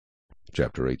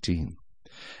Chapter 18.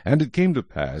 And it came to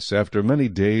pass after many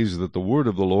days that the word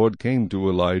of the Lord came to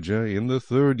Elijah in the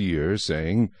 3rd year,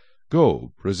 saying,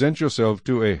 Go, present yourself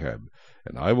to Ahab,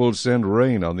 and I will send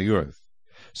rain on the earth.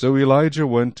 So Elijah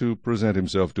went to present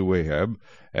himself to Ahab,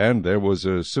 and there was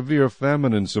a severe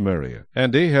famine in Samaria.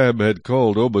 And Ahab had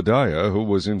called Obadiah, who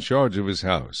was in charge of his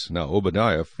house. Now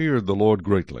Obadiah feared the Lord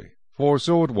greatly. For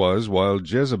so it was, while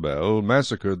Jezebel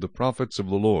massacred the prophets of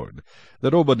the Lord,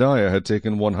 that Obadiah had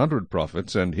taken 100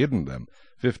 prophets, and hidden them,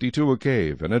 50 to a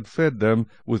cave, and had fed them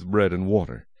with bread and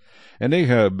water. And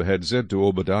Ahab had said to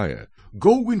Obadiah,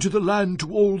 Go into the land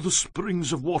to all the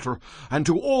springs of water, and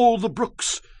to all the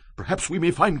brooks. Perhaps we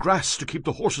may find grass to keep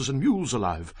the horses and mules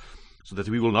alive, so that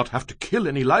we will not have to kill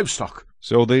any livestock.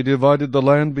 So they divided the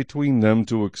land between them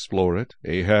to explore it.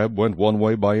 Ahab went one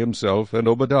way by himself, and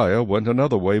Obadiah went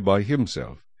another way by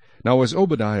himself. Now as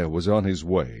Obadiah was on his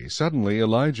way, suddenly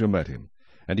Elijah met him.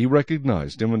 And he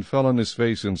recognized him, and fell on his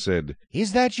face, and said,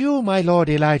 Is that you, my lord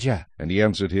Elijah? And he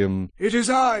answered him, It is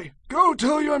I. Go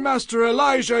tell your master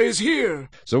Elijah is here.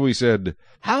 So he said,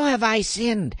 How have I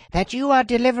sinned, that you are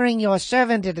delivering your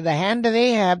servant into the hand of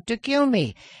Ahab to kill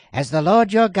me? As the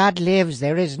Lord your God lives,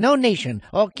 there is no nation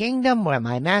or kingdom where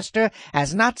my master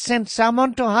has not sent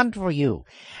someone to hunt for you.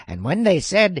 And when they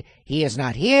said, He is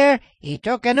not here, he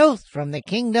took an oath from the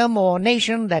kingdom or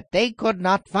nation that they could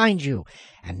not find you.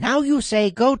 And now you say,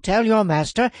 Go tell your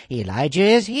master, Elijah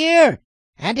is here.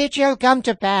 And it shall come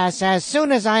to pass, as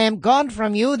soon as I am gone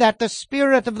from you, that the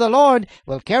Spirit of the Lord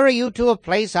will carry you to a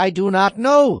place I do not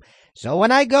know. So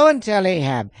when I go and tell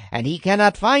Ahab, and he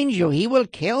cannot find you, he will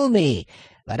kill me.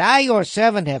 But I, your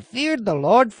servant, have feared the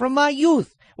Lord from my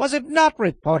youth. Was it not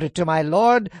reported to my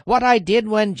lord what I did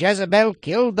when Jezebel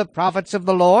killed the prophets of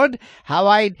the Lord? How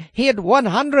I hid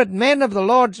 100 men of the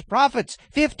Lord's prophets,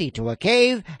 50 to a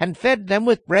cave, and fed them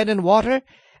with bread and water?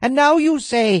 And now you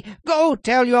say, Go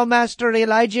tell your master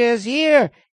Elijah is here.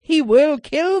 He will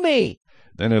kill me.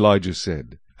 Then Elijah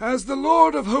said, As the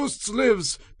Lord of hosts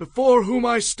lives, before whom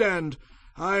I stand,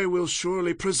 I will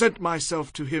surely present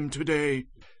myself to him today.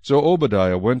 So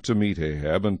Obadiah went to meet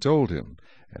Ahab, and told him.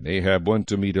 And Ahab went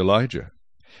to meet Elijah.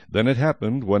 Then it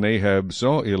happened, when Ahab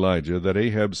saw Elijah, that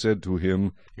Ahab said to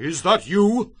him, Is that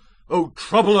you, O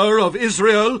troubler of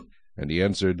Israel? And he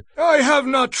answered, I have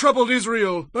not troubled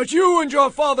Israel, but you and your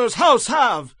father's house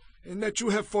have, in that you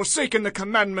have forsaken the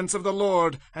commandments of the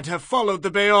Lord, and have followed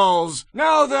the Baals.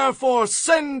 Now therefore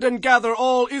send and gather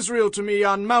all Israel to me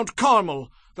on Mount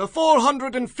Carmel, the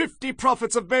 450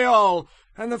 prophets of Baal,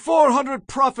 and the 400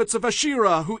 prophets of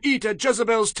Asherah who eat at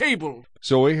Jezebel's table.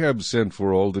 So Ahab sent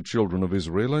for all the children of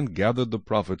Israel, and gathered the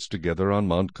prophets together on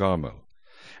Mount Carmel.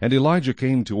 And Elijah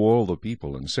came to all the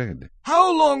people, and said,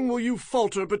 How long will you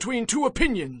falter between two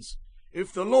opinions?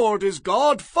 If the Lord is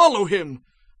God, follow him.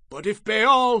 But if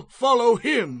Baal, follow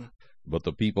him. But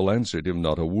the people answered him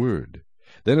not a word.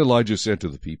 Then Elijah said to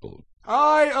the people,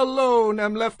 I alone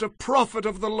am left a prophet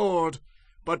of the Lord,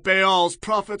 but Baal's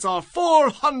prophets are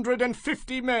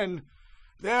 450 men.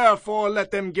 Therefore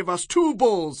let them give us 2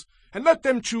 bulls, and let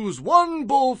them choose 1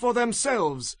 bull for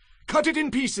themselves. Cut it in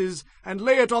pieces, and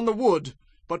lay it on the wood,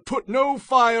 but put no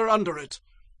fire under it.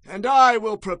 And I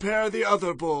will prepare the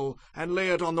other bull, and lay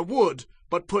it on the wood,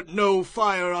 but put no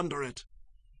fire under it.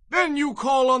 Then you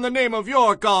call on the name of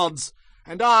your gods,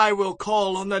 and I will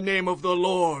call on the name of the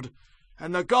Lord.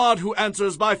 And the God who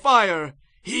answers by fire,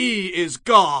 he is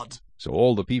God. So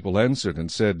all the people answered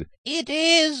and said, It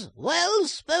is well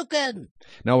spoken.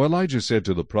 Now Elijah said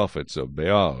to the prophets of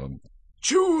Baal,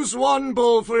 Choose 1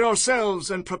 bull for yourselves,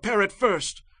 and prepare it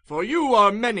first, for you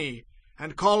are many,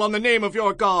 and call on the name of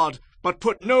your God, but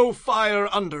put no fire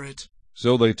under it.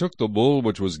 So they took the bull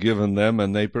which was given them,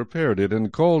 and they prepared it,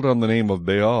 and called on the name of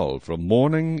Baal from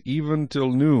morning even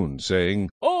till noon, saying,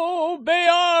 O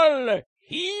Baal,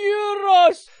 hear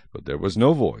us! But there was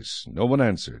no voice, no one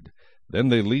answered. Then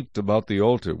they leaped about the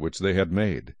altar which they had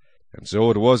made. And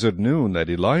so it was at noon that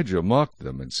Elijah mocked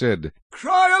them, and said,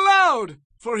 Cry aloud,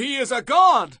 for he is a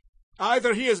god.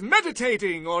 Either he is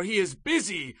meditating, or he is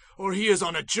busy, or he is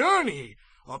on a journey,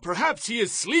 or perhaps he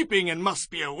is sleeping and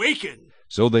must be awakened.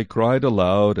 So they cried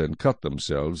aloud, and cut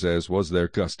themselves, as was their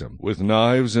custom, with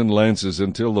knives and lances,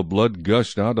 until the blood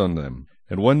gushed out on them.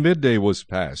 And when midday was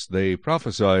past, they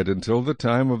prophesied until the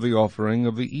time of the offering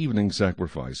of the evening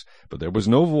sacrifice. But there was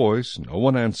no voice, no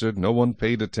one answered, no one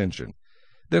paid attention.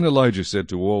 Then Elijah said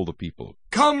to all the people,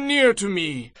 Come near to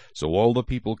me. So all the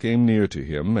people came near to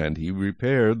him, and he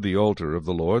repaired the altar of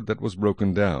the Lord that was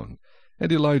broken down.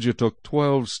 And Elijah took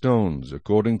 12 stones,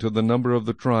 according to the number of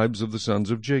the tribes of the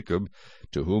sons of Jacob,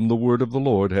 to whom the word of the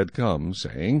Lord had come,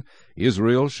 saying,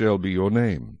 Israel shall be your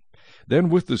name. Then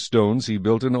with the stones he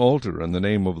built an altar in the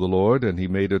name of the Lord, and he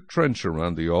made a trench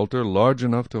around the altar large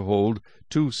enough to hold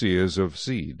 2 seahs of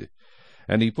seed.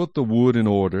 And he put the wood in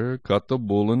order, cut the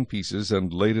bull in pieces,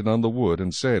 and laid it on the wood,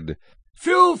 and said,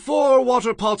 Fill 4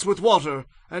 water pots with water,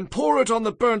 and pour it on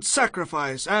the burnt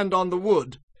sacrifice and on the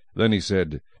wood. Then he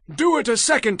said, Do it a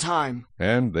 2nd time.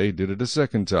 And they did it a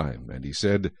 2nd time. And he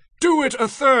said, Do it a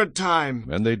 3rd time.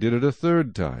 And they did it a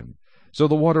 3rd time. So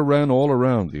the water ran all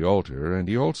around the altar, and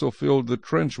he also filled the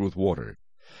trench with water.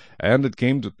 And it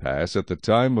came to pass at the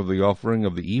time of the offering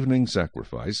of the evening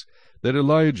sacrifice, that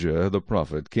Elijah the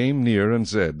prophet came near and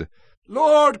said,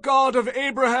 Lord God of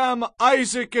Abraham,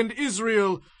 Isaac, and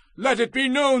Israel, let it be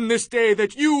known this day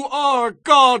that you are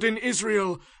God in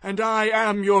Israel, and I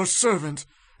am your servant,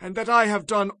 and that I have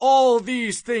done all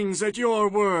these things at your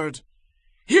word.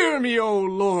 Hear me, O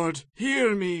Lord,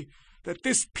 hear me, that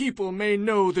this people may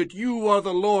know that you are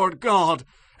the Lord God,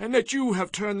 and that you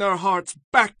have turned their hearts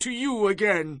back to you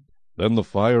again. Then the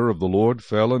fire of the Lord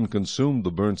fell and consumed the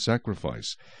burnt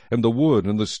sacrifice, and the wood,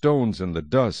 and the stones, and the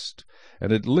dust,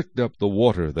 and it licked up the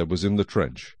water that was in the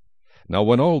trench. Now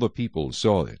when all the people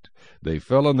saw it, they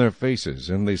fell on their faces,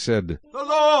 and they said, The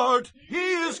Lord,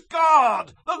 he is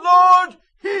God! The Lord,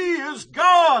 he is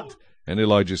God! And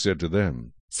Elijah said to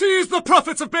them, Seize the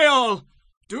prophets of Baal!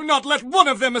 Do not let one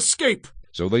of them escape!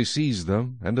 So they seized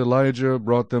them, and Elijah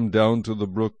brought them down to the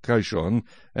brook Kishon,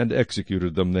 and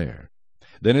executed them there.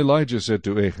 Then Elijah said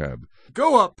to Ahab,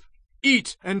 Go up,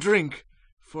 eat and drink,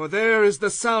 for there is the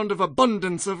sound of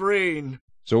abundance of rain.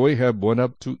 So Ahab went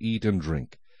up to eat and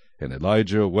drink, and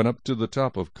Elijah went up to the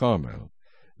top of Carmel.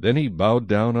 Then he bowed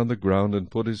down on the ground, and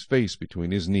put his face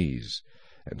between his knees,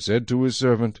 and said to his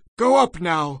servant, Go up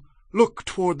now, look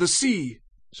toward the sea.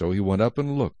 So he went up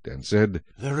and looked, and said,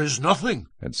 There is nothing.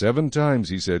 And 7 times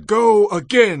he said, Go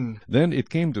again. Then it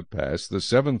came to pass the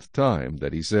 7th time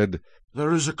that he said,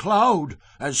 There is a cloud,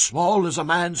 as small as a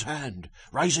man's hand,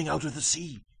 rising out of the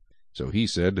sea. So he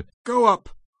said, Go up,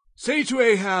 say to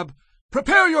Ahab,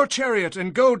 Prepare your chariot,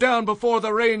 and go down before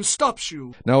the rain stops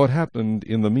you. Now it happened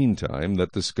in the meantime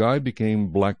that the sky became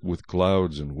black with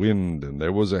clouds and wind, and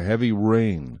there was a heavy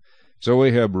rain. So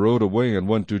Ahab rode away and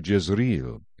went to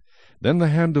Jezreel. Then the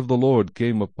hand of the Lord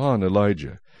came upon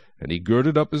Elijah, and he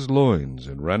girded up his loins,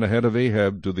 and ran ahead of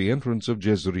Ahab to the entrance of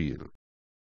Jezreel.